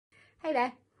Hey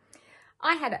there.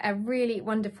 I had a really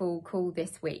wonderful call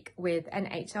this week with an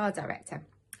HR director.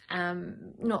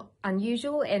 Not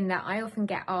unusual in that I often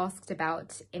get asked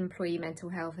about employee mental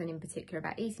health and in particular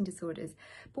about eating disorders.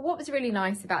 But what was really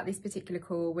nice about this particular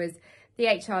call was the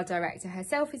HR director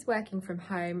herself is working from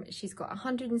home. She's got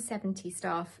 170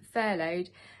 staff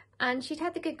furloughed and she'd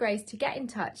had the good grace to get in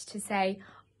touch to say,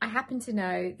 I happen to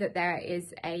know that there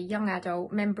is a young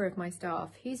adult member of my staff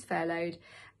who's furloughed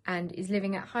and is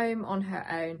living at home on her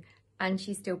own, and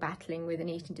she's still battling with an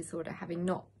eating disorder, having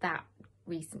not that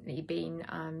recently been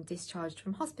discharged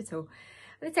from hospital.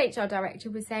 And this HR director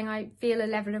was saying, I feel a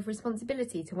level of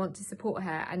responsibility to want to support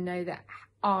her and know that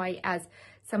I, as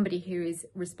somebody who is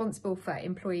responsible for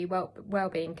employee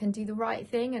wellbeing, can do the right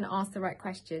thing and ask the right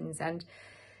questions and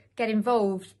get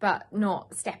involved, but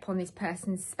not step on this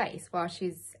person's space while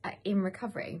she's in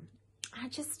recovery. I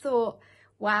just thought,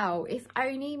 wow, if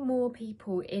only more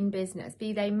people in business,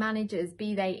 be they managers,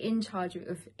 be they in charge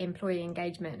of employee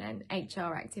engagement and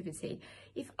HR activity,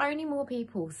 if only more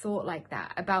people thought like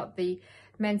that about the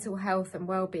mental health and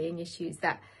wellbeing issues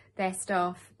that their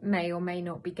staff may or may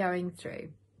not be going through.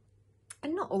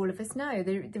 And not all of us know.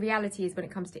 The reality is when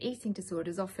it comes to eating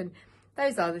disorders, often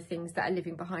those are the things that are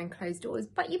living behind closed doors,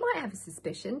 but you might have a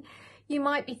suspicion. You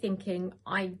might be thinking,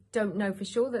 I don't know for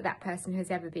sure that that person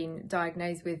has ever been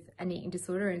diagnosed with an eating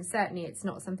disorder, and certainly it's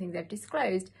not something they've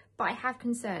disclosed, but I have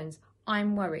concerns,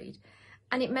 I'm worried.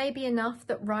 And it may be enough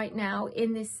that right now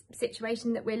in this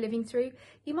situation that we're living through,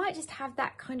 you might just have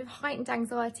that kind of heightened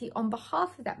anxiety on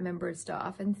behalf of that member of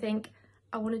staff and think,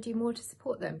 I want to do more to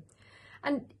support them.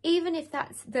 And even if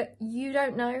that's that you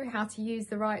don't know how to use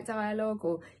the right dialogue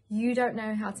or you don't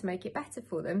know how to make it better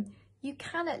for them, you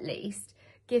can at least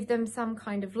give them some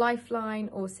kind of lifeline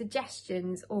or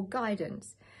suggestions or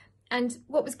guidance. And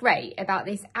what was great about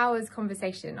this hour's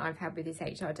conversation I've had with this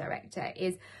HR director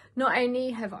is not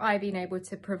only have I been able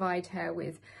to provide her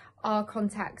with our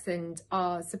contacts and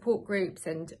our support groups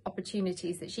and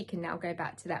opportunities that she can now go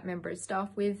back to that member of staff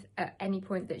with at any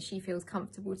point that she feels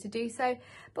comfortable to do so,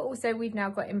 but also we've now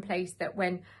got in place that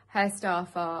when her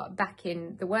staff are back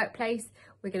in the workplace,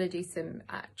 we're going to do some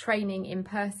training in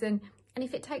person. And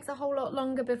if it takes a whole lot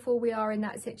longer before we are in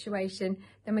that situation,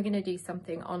 then we're going to do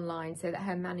something online so that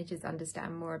her managers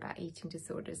understand more about eating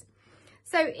disorders.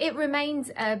 So it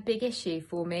remains a big issue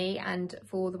for me and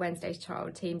for the Wednesday's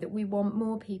Child team that we want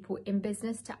more people in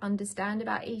business to understand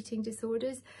about eating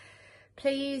disorders.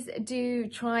 Please do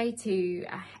try to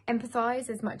empathise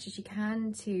as much as you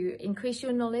can to increase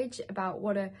your knowledge about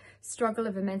what a struggle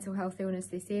of a mental health illness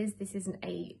this is. This isn't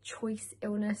a choice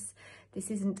illness. This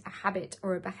isn't a habit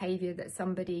or a behaviour that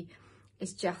somebody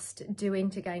is just doing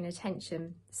to gain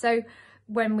attention. So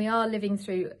when we are living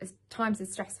through times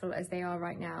as stressful as they are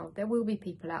right now, there will be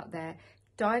people out there,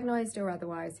 diagnosed or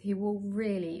otherwise, who will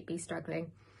really be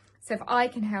struggling. So if I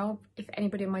can help, if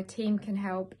anybody on my team can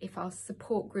help, if our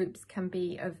support groups can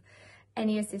be of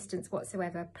any assistance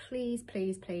whatsoever, please,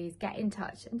 please, please get in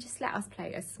touch and just let us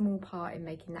play a small part in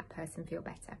making that person feel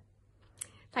better.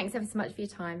 Thanks ever so much for your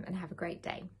time and have a great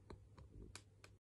day.